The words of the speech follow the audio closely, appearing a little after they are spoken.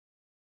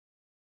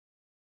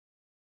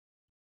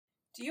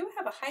Do you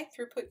have a high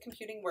throughput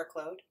computing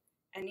workload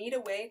and need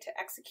a way to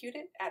execute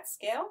it at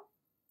scale?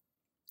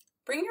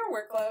 Bring your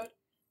workload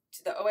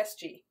to the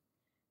OSG.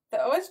 The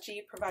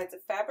OSG provides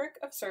a fabric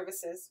of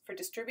services for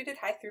distributed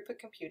high throughput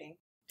computing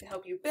to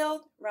help you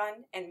build,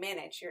 run, and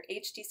manage your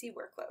HTC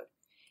workload.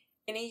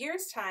 In a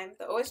year's time,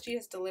 the OSG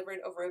has delivered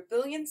over 1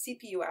 billion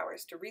CPU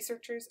hours to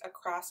researchers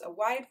across a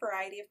wide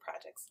variety of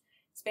projects,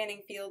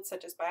 spanning fields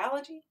such as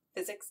biology,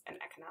 physics, and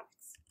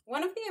economics.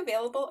 One of the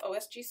available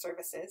OSG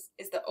services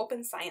is the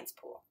Open Science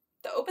Pool.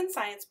 The Open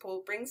Science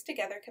Pool brings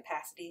together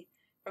capacity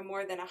from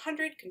more than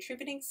 100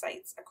 contributing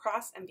sites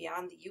across and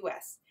beyond the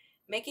US,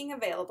 making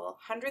available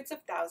hundreds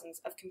of thousands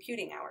of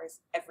computing hours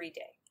every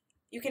day.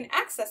 You can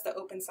access the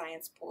Open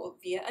Science Pool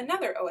via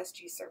another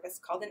OSG service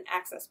called an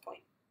access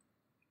point.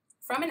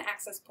 From an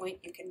access point,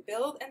 you can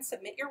build and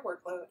submit your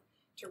workload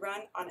to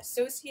run on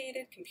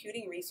associated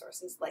computing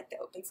resources like the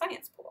Open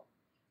Science Pool.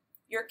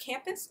 Your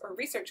campus or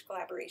research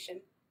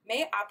collaboration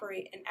may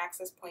operate an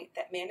access point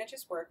that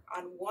manages work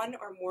on one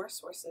or more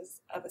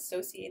sources of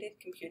associated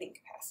computing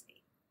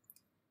capacity.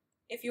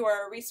 If you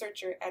are a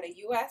researcher at a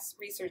US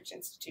research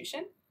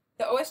institution,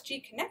 the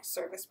OSG Connect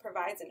service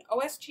provides an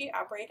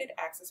OSG-operated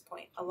access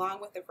point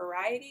along with a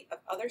variety of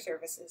other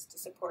services to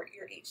support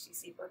your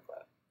HTC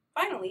workload.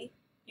 Finally,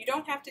 you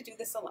don't have to do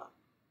this alone.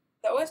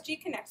 The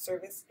OSG Connect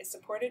service is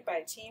supported by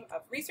a team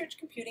of research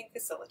computing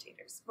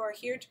facilitators who are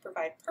here to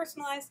provide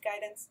personalized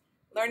guidance,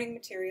 learning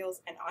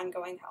materials, and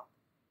ongoing help.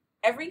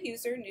 Every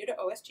user new to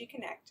OSG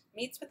Connect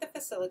meets with a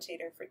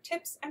facilitator for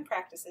tips and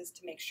practices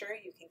to make sure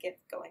you can get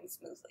going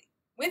smoothly.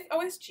 With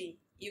OSG,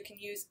 you can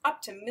use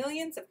up to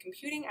millions of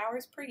computing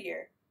hours per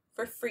year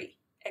for free,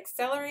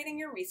 accelerating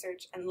your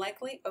research and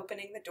likely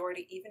opening the door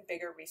to even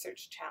bigger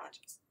research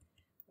challenges.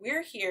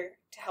 We're here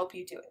to help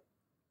you do it.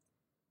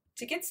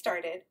 To get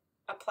started,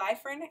 apply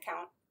for an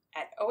account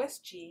at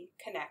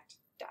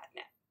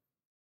osgconnect.net.